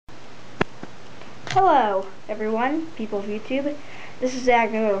Hello, everyone, people of YouTube. This is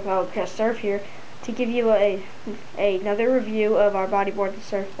Zach Miller with Crest Surf here to give you another review of our bodyboard and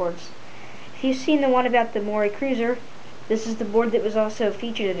surfboards. If you've seen the one about the Maury Cruiser, this is the board that was also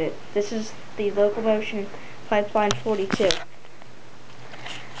featured in it. This is the Locomotion Pipeline 42.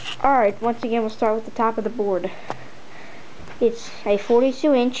 Alright, once again we'll start with the top of the board. It's a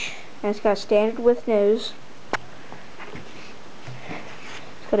 42-inch and it's got a standard width nose.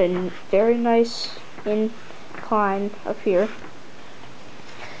 Got a very nice incline up here.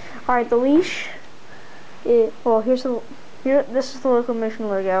 Alright, the leash. This is the Locomotion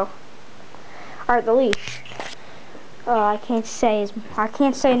logo. Alright, the leash. I can't say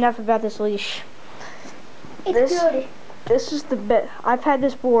enough about this leash. It's good. This is the best. I've had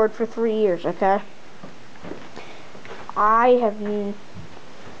this board for 3 years. Okay. The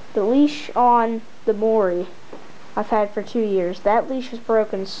leash on the Maury I've had for 2 years. That leash has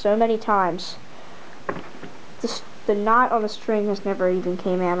broken so many times. The knot on the string has never even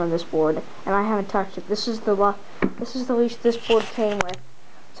came out on this board, and I haven't touched it. This is the leash this board came with.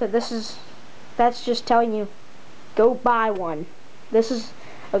 So that's just telling you, go buy one. This is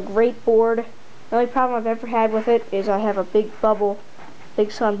a great board. The only problem I've ever had with it is I have a big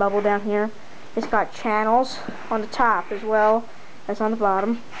sun bubble down here. It's got channels on the top as well as on the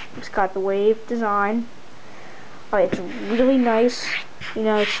bottom. It's got the wave design. It's really nice. You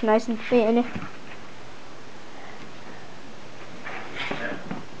know, it's nice and thin.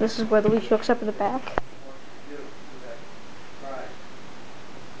 This is where the leash hooks up in the back.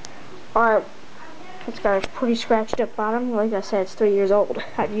 Alright, it's got a pretty scratched up bottom. Like I said, it's 3 years old.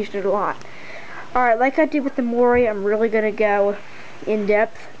 I've used it a lot. Alright, like I did with the Maury, I'm really going to go in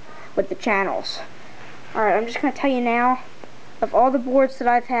depth with the channels. Alright, I'm just going to tell you now, of all the boards that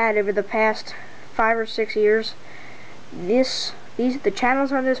I've had over the past 5 or 6 years, the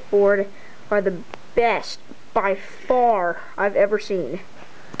channels on this board are the best by far I've ever seen.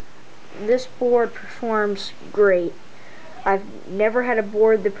 This board performs great. I've never had a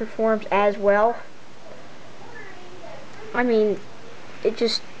board that performs as well. I mean,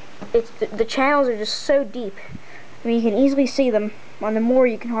 the channels are just so deep. I mean, you can easily see them. On the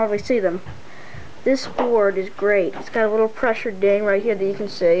Maury, you can hardly see them. This board is great. It's got a little pressure ding right here that you can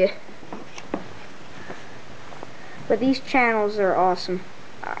see. But these channels are awesome.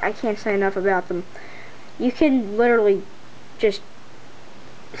 I can't say enough about them. You can literally just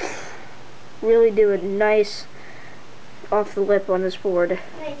really do a nice off the lip on this board.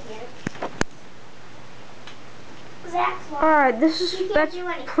 Thank you. Alright, that's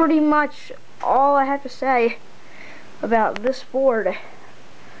pretty much all I have to say about this board.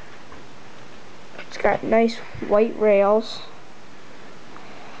 It's got nice white rails.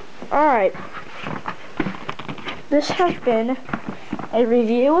 Alright. This has been a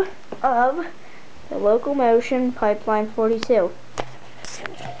review of the Locomotion Pipeline 42.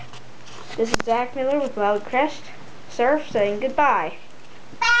 This is Zach Miller with Crest Surf saying goodbye.